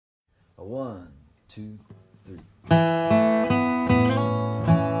1, 2, 3.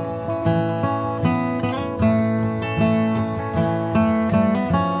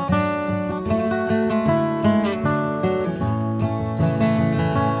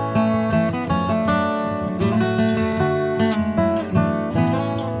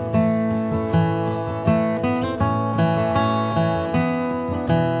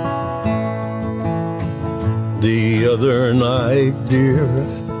 The other night, dear,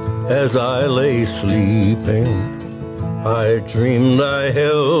 as I lay sleeping, I dreamed I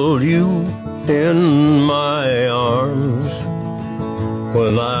held you in my arms.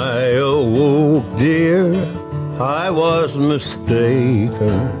 When I awoke, dear, I was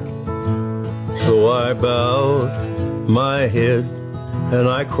mistaken. So I bowed my head and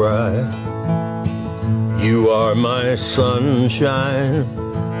I cried. You are my sunshine,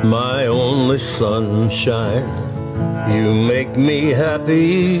 my only sunshine. You make me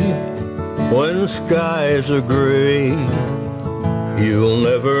happy when skies are gray. You'll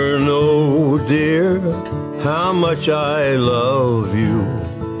never know, dear, how much I love you.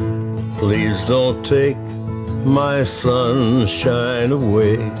 Please don't take my sunshine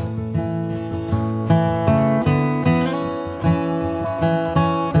away.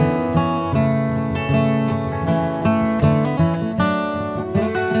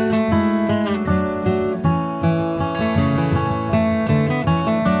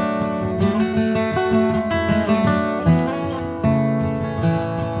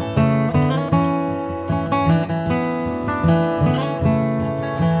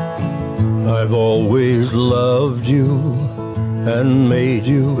 I've always loved you and made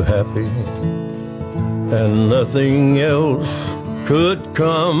you happy, and nothing else could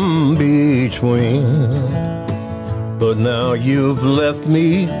come between. But now you've left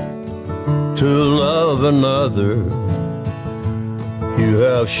me to love another. You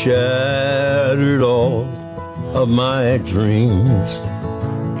have shattered all of my dreams.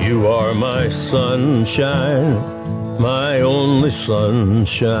 You are my sunshine, my only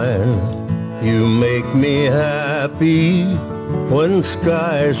sunshine. You make me happy when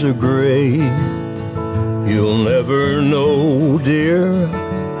skies are gray. You'll never know, dear,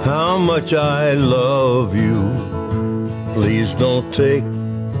 how much I love you. Please don't take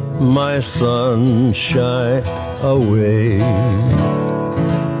my sunshine away.